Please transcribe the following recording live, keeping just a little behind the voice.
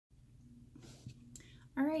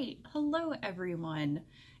All right, hello everyone,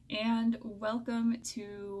 and welcome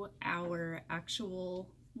to our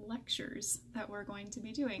actual lectures that we're going to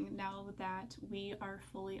be doing now that we are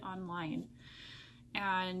fully online.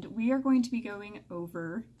 And we are going to be going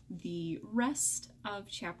over the rest of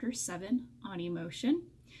Chapter 7 on emotion,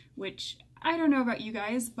 which I don't know about you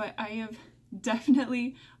guys, but I have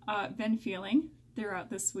definitely been feeling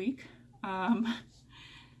throughout this week.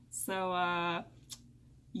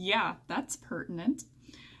 Yeah, that's pertinent.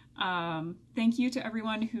 Thank you to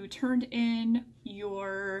everyone who turned in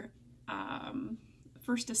your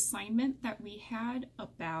first assignment that we had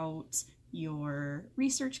about your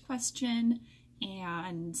research question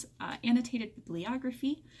and annotated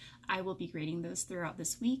bibliography. I will be grading those throughout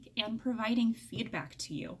this week and providing feedback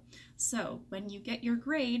to you. So when you get your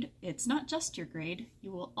grade, it's not just your grade.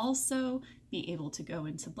 You will also be able to go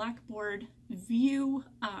into Blackboard, view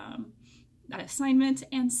that assignment,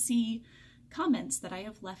 and see comments that I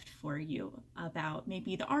have left for you about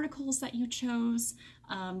maybe the articles that you chose,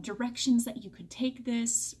 directions that you could take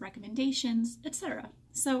this, recommendations, etc.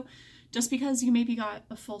 So just because you maybe got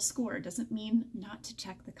a full score doesn't mean not to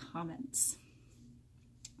check the comments.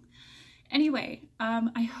 Anyway,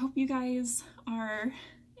 I hope you guys are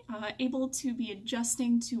able to be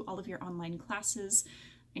adjusting to all of your online classes.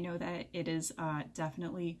 I know that it is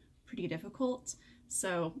definitely pretty difficult,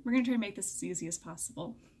 so we're going to try to make this as easy as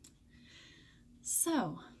possible.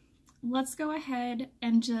 So let's go ahead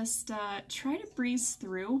and just try to breeze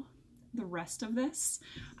through the rest of this.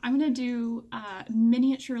 I'm going to do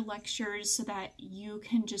miniature lectures so that you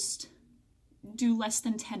can just do less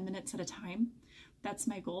than 10 minutes at a time. That's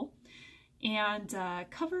my goal. And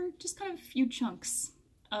cover just kind of a few chunks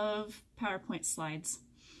of PowerPoint slides.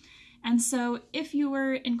 And so if you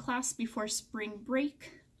were in class before spring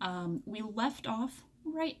break, we left off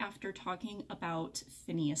right after talking about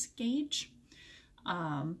Phineas Gage.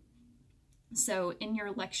 So in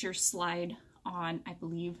your lecture slide on, I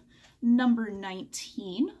believe, number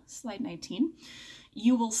 19, slide 19,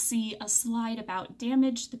 you will see a slide about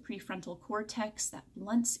damage to the prefrontal cortex that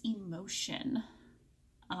blunts emotion.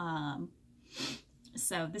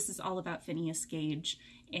 So this is all about Phineas Gage,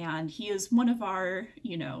 and he is one of our,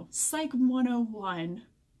 Psych 101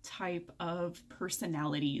 type of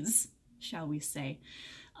personalities, shall we say,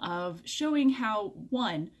 of showing how,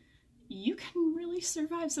 one, you can really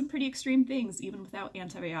survive some pretty extreme things even without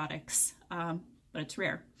antibiotics, but it's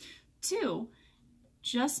rare. Two,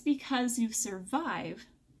 just because you survive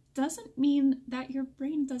doesn't mean that your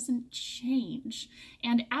brain doesn't change.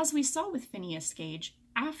 And as we saw with Phineas Gage,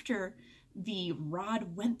 after the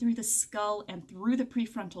rod went through the skull and through the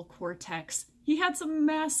prefrontal cortex, he had some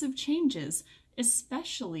massive changes,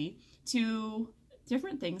 especially to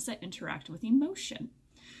different things that interact with emotion.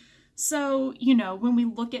 So, when we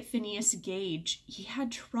look at Phineas Gage, he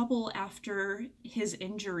had trouble after his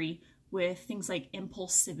injury with things like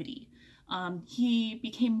impulsivity. He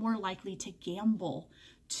became more likely to gamble,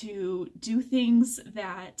 to do things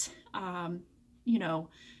that,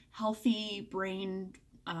 healthy brain,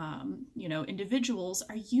 individuals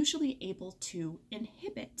are usually able to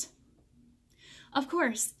inhibit. Of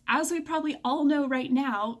course, as we probably all know right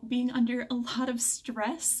now, being under a lot of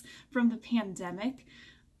stress from the pandemic,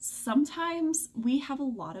 sometimes we have a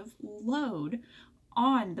lot of load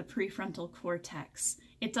on the prefrontal cortex.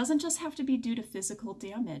 It doesn't just have to be due to physical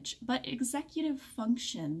damage, but executive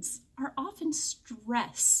functions are often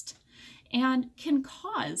stressed and can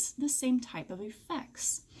cause the same type of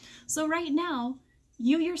effects. So right now,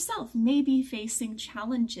 you yourself may be facing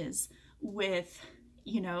challenges with,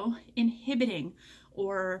 inhibiting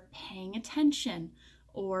or paying attention,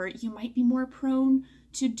 or you might be more prone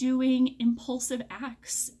to doing impulsive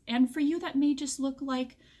acts. And for you, that may just look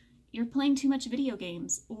like you're playing too much video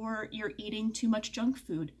games, or you're eating too much junk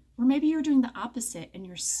food, or maybe you're doing the opposite and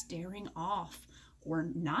you're staring off or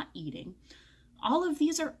not eating. All of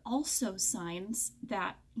these are also signs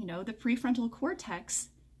that, the prefrontal cortex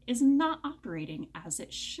is not operating as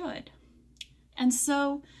it should. And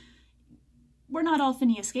so we're not all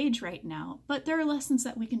Phineas Gage right now, but there are lessons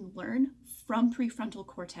that we can learn from prefrontal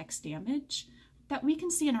cortex damage that we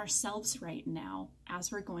can see in ourselves right now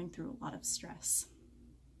as we're going through a lot of stress.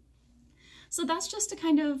 So that's just to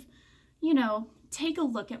kind of, take a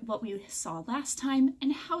look at what we saw last time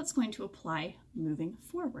and how it's going to apply moving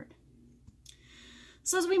forward.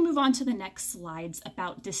 So as we move on to the next slides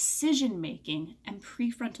about decision-making and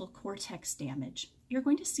prefrontal cortex damage, you're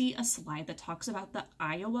going to see a slide that talks about the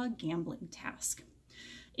Iowa gambling task.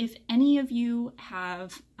 If any of you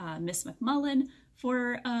have Miss McMullen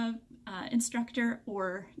for instructor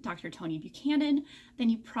or Dr. Tony Buchanan, then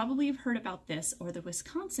you probably have heard about this or the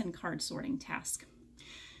Wisconsin card sorting task.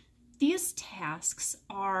 these tasks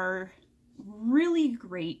are really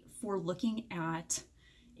great for looking at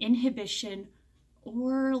inhibition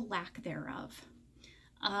or lack thereof.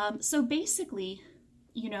 So basically,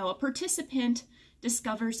 a participant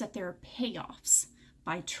discovers that there are payoffs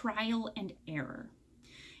by trial and error.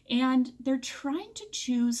 And they're trying to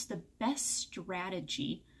choose the best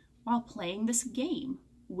strategy while playing this game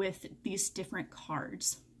with these different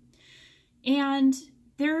cards. And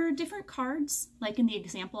there are different cards, like in the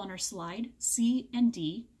example on our slide, C and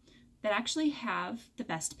D, that actually have the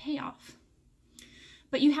best payoff.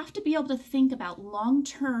 But you have to be able to think about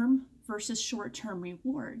long-term versus short-term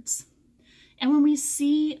rewards. And when we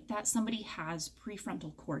see that somebody has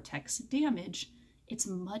prefrontal cortex damage, it's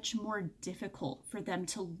much more difficult for them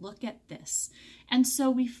to look at this. And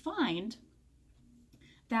so we find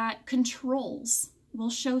that controls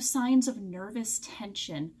will show signs of nervous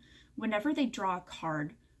tension whenever they draw a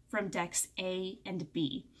card from decks A and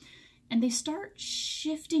B. And they start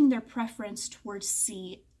shifting their preference towards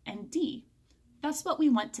C and D. That's what we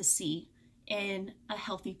want to see in a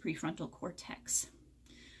healthy prefrontal cortex.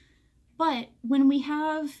 But when we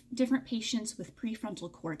have different patients with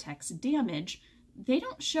prefrontal cortex damage, they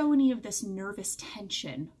don't show any of this nervous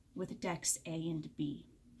tension with decks A and B.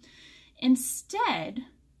 Instead,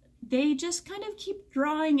 they just kind of keep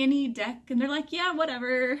drawing any deck and they're like, yeah,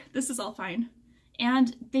 whatever, this is all fine.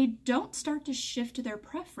 And they don't start to shift their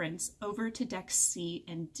preference over to decks C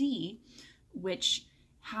and D, which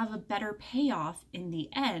have a better payoff in the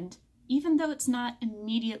end, even though it's not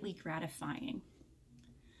immediately gratifying.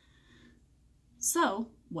 So,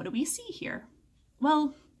 what do we see here?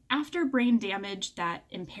 Well, after brain damage that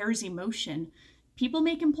impairs emotion, people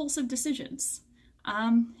make impulsive decisions.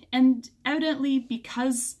 And evidently,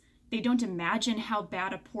 because they don't imagine how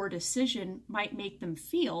bad a poor decision might make them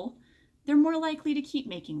feel, they're more likely to keep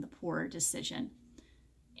making the poor decision.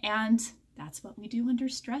 And that's what we do under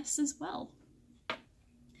stress as well.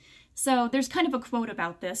 So there's kind of a quote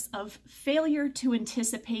about this of failure to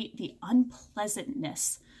anticipate the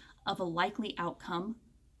unpleasantness of a likely outcome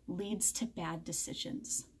leads to bad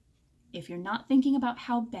decisions. If you're not thinking about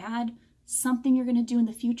how bad something you're going to do in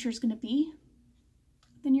the future is going to be,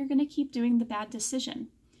 then you're going to keep doing the bad decision.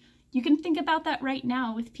 You can think about that right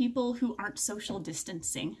now with people who aren't social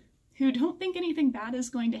distancing, who don't think anything bad is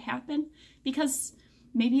going to happen because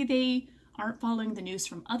maybe they aren't following the news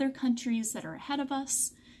from other countries that are ahead of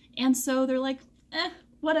us. And so they're like,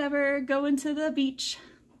 whatever, going to the beach.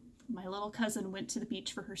 My little cousin went to the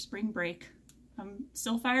beach for her spring break. I'm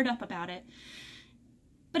still fired up about it.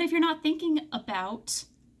 But if you're not thinking about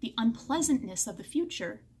the unpleasantness of the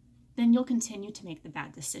future, then you'll continue to make the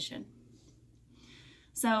bad decision.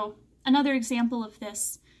 So another example of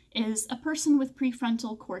this is a person with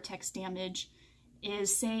prefrontal cortex damage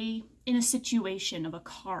is, say, in a situation of a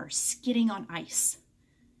car skidding on ice.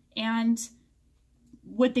 And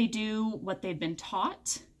would they do what they've been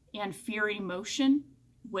taught and fear emotion?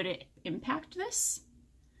 Would it impact this?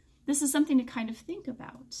 This is something to kind of think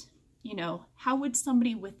about. How would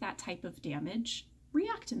somebody with that type of damage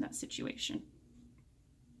react in that situation?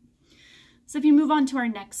 So if you move on to our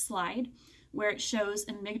next slide, where it shows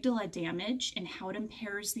amygdala damage and how it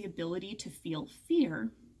impairs the ability to feel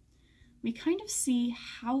fear, we kind of see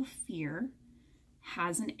how fear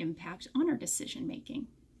has an impact on our decision making.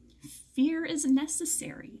 Fear is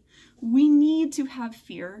necessary. We need to have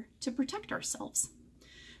fear to protect ourselves.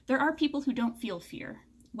 There are people who don't feel fear,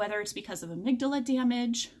 whether it's because of amygdala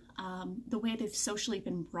damage, the way they've socially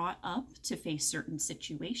been brought up to face certain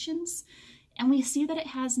situations, and we see that it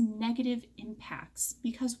has negative impacts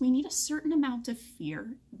because we need a certain amount of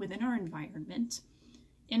fear within our environment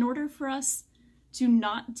in order for us to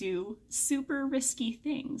not do super risky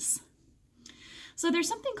things. So there's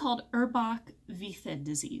something called Urbach-Wiethe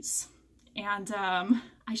Disease, and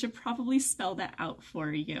I should probably spell that out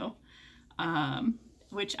for you,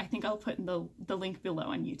 which I think I'll put in the link below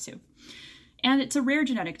on YouTube. And it's a rare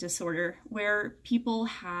genetic disorder where people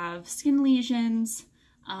have skin lesions,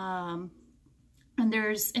 and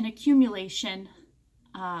there's an accumulation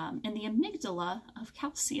in the amygdala of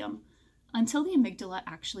calcium until the amygdala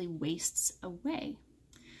actually wastes away.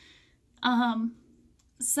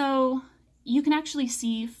 So you can actually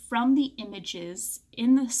see from the images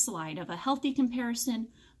in the slide of a healthy comparison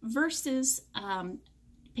versus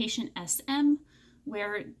patient SM,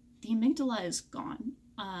 where the amygdala is gone,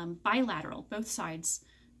 bilateral, both sides,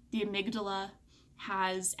 the amygdala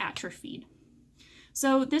has atrophied.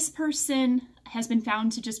 So this person has been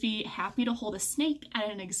found to just be happy to hold a snake at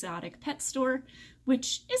an exotic pet store,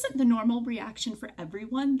 which isn't the normal reaction for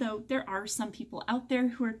everyone, though there are some people out there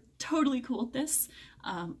who are totally cool with this.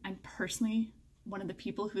 I'm personally one of the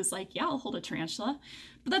people who's like, yeah, I'll hold a tarantula,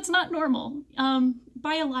 but that's not normal.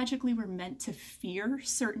 Biologically, we're meant to fear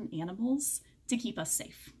certain animals to keep us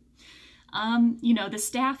safe. You know, the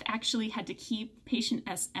staff actually had to keep patient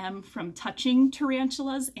SM from touching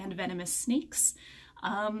tarantulas and venomous snakes.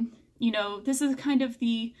 You know, this is kind of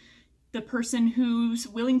the person who's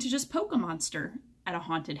willing to just poke a monster at a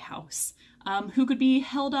haunted house, who could be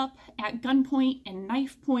held up at gunpoint and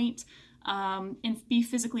knife point, and be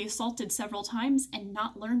physically assaulted several times and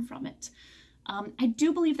not learn from it. I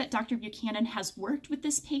do believe that Dr. Buchanan has worked with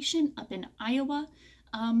this patient up in Iowa,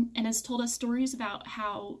 and has told us stories about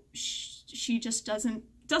how she just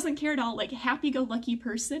doesn't care at all, like happy-go-lucky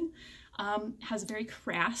person, has a very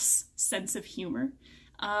crass sense of humor,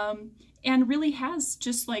 and really has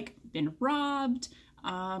just like been robbed,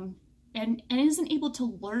 and isn't able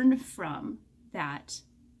to learn from that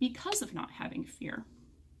because of not having fear.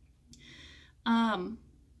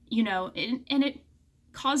 You know, and it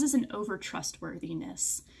causes an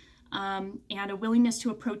over-trustworthiness, and a willingness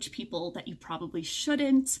to approach people that you probably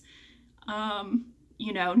shouldn't,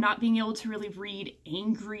 you know, not being able to really read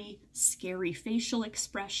angry, scary facial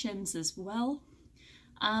expressions as well.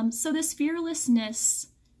 So this fearlessness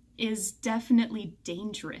is definitely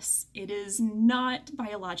dangerous. It is not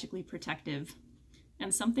biologically protective,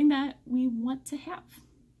 and something that we want to have.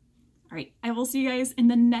 All right, I will see you guys in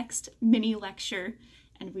the next mini lecture,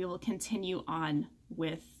 and we will continue on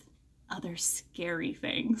with other scary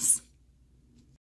things.